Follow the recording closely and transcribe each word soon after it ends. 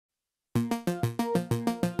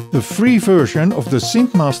The free version of the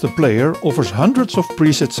SynthMaster Player offers hundreds of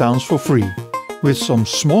preset sounds for free. With some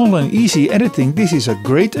small and easy editing, this is a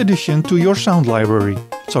great addition to your sound library.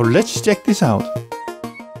 So let's check this out.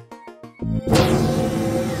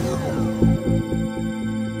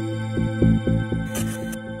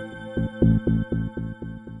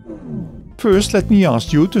 First, let me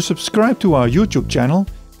ask you to subscribe to our YouTube channel.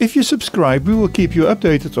 If you subscribe, we will keep you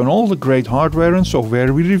updated on all the great hardware and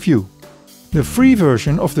software we review. The free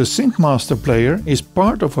version of the SynthMaster Player is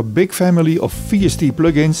part of a big family of VST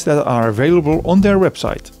plugins that are available on their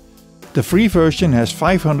website. The free version has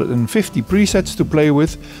 550 presets to play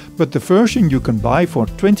with, but the version you can buy for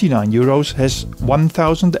 €29 has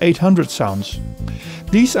 1800 sounds.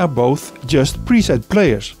 These are both just preset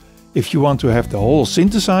players. If you want to have the whole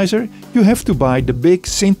synthesizer, you have to buy the big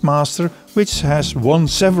SynthMaster, which has won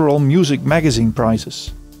several music magazine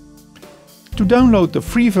prizes. To download the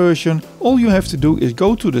free version, all you have to do is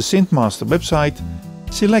go to the SynthMaster website,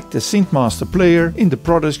 select the SynthMaster Player in the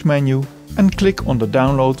Products menu and click on the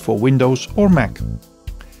download for Windows or Mac.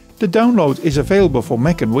 The download is available for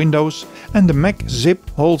Mac and Windows, and the Mac zip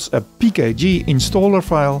holds a PKG installer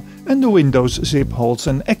file and the Windows zip holds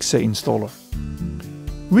an exe installer.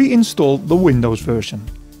 We installed the Windows version,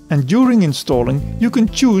 and during installing you can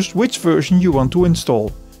choose which version you want to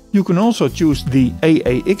install. You can also choose the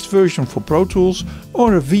AAX version for Pro Tools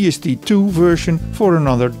or a VST2 version for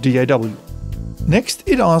another DAW. Next,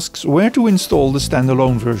 it asks where to install the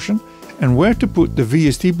standalone version and where to put the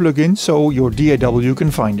VST plugin so your DAW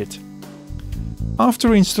can find it.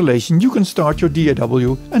 After installation, you can start your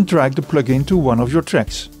DAW and drag the plugin to one of your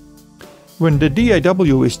tracks. When the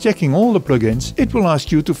DAW is checking all the plugins, it will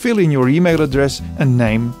ask you to fill in your email address and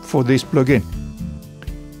name for this plugin.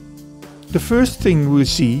 The first thing we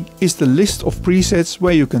see is the list of presets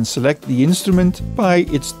where you can select the instrument by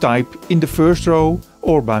its type in the first row,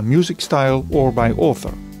 or by music style or by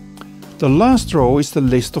author. The last row is the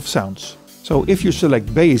list of sounds. So if you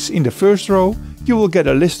select bass in the first row, you will get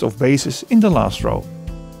a list of basses in the last row.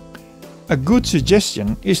 A good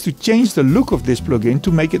suggestion is to change the look of this plugin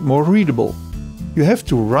to make it more readable. You have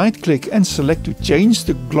to right-click and select to change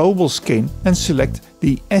the global skin and select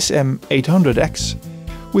the SM800X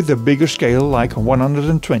with a bigger scale like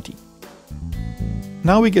 120.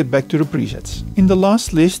 Now we get back to the presets. In the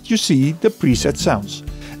last list you see the preset sounds,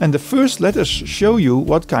 and the first letters show you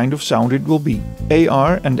what kind of sound it will be.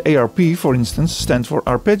 AR and ARP, for instance, stand for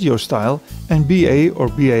arpeggio style, and BA or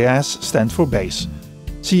BAS stand for bass,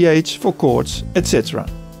 CH for chords, etc.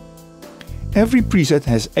 Every preset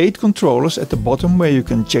has 8 controllers at the bottom where you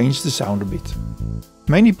can change the sound a bit.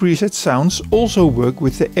 Many preset sounds also work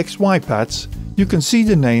with the XY pads. You can see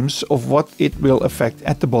the names of what it will affect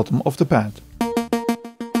at the bottom of the pad.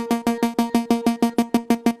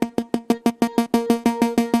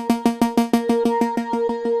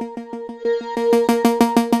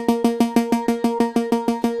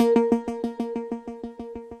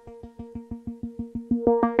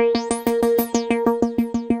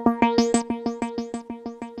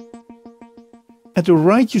 At the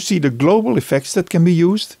right you see the global effects that can be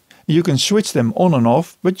used. You can switch them on and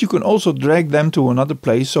off, but you can also drag them to another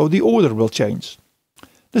place so the order will change.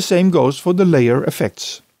 The same goes for the layer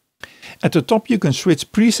effects. At the top you can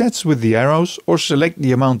switch presets with the arrows or select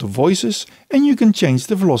the amount of voices, and you can change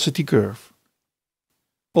the velocity curve.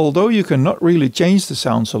 Although you cannot really change the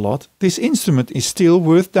sounds a lot, this instrument is still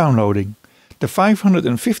worth downloading. The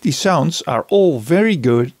 550 sounds are all very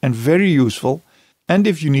good and very useful. And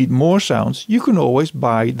if you need more sounds, you can always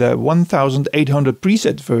buy the 1800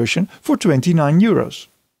 preset version for €29.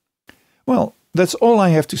 Well, that's all I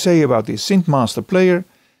have to say about this SynthMaster Player.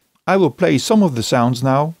 I will play some of the sounds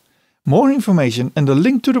now. More information and the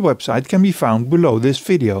link to the website can be found below this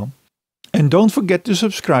video. And don't forget to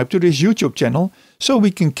subscribe to this YouTube channel so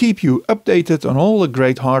we can keep you updated on all the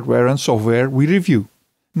great hardware and software we review.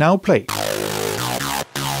 Now play!